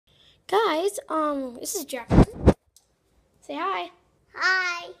Guys, this is Jackson. Say hi.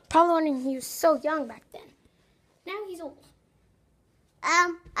 Hi. Probably wondering he was so young back then. Now he's old.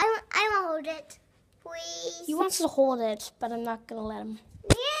 I want to hold it, please. He wants to hold it, but I'm not gonna let him.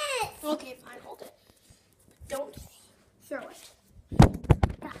 Yes. Okay, fine, hold it. Don't throw it.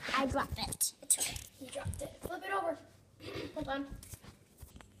 I dropped it. It's okay. You dropped it. Flip it over. Hold on.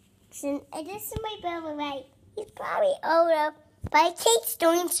 So, this is my brother, right? He's probably older, but I keep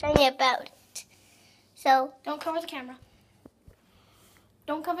doing something about it. So, Don't cover the camera.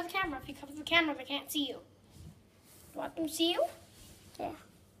 Don't cover the camera. If you cover the camera, they can't see you. You want them to see you? yeah.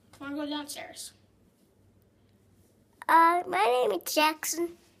 Come on, go downstairs. My name is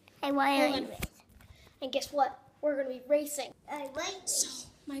Jackson. I want to race. And guess what? We're gonna be racing. I like So,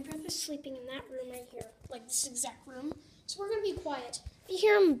 my brother's sleeping in that room right here, like this exact room. So we're gonna be quiet. If you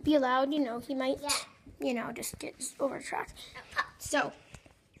hear him be loud, he might, just get overtracked. So,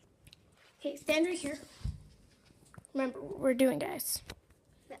 okay, stand right here. Remember what we're doing, guys.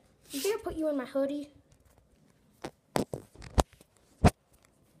 I'm gonna put you in my hoodie.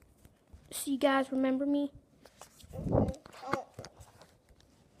 So you guys remember me?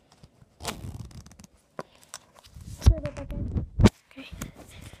 Sorry about that, guys.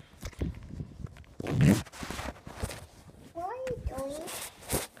 Okay. What are you doing?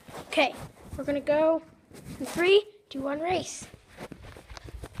 Okay, we're gonna go in 3, 2, 1, race.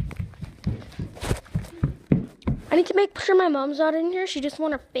 I need to make sure my mom's not in here. She just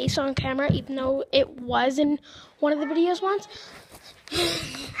want her face on camera, even though it was in one of the videos once.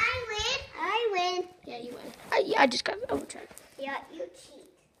 I win. Yeah, you win. I just got overtracked. Yeah, you cheat.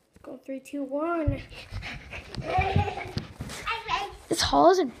 Go 3, 2, 1. I win. This hall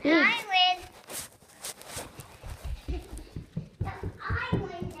isn't big. I win. No, I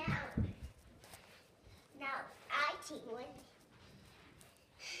win now. Now I keep winning.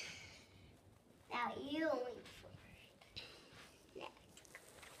 Now you win first.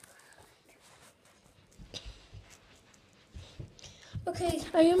 Okay,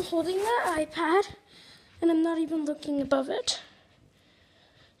 I am holding that iPad, and I'm not even looking above it.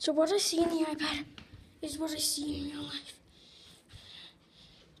 So what I see in the iPad is what I see in real life.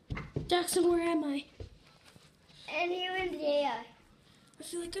 Jackson, where am I? And you in there. I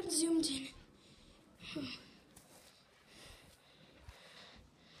feel like I'm zoomed in.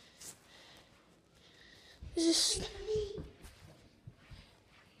 Is this...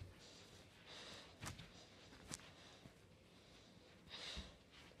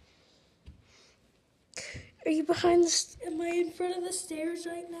 Are you behind the... Am I in front of the stairs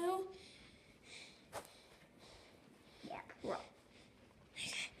right now? Yep.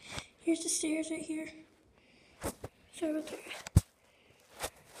 Here's the stairs right here. Sorry about that.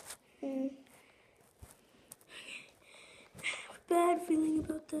 I have a bad feeling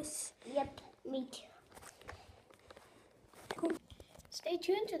about this. Yep, me too. Cool. Stay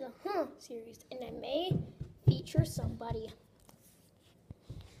tuned to the series, and I may feature somebody.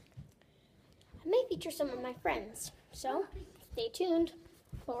 I may feature some of my friends, so stay tuned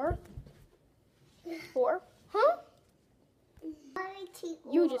for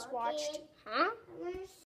You just watched,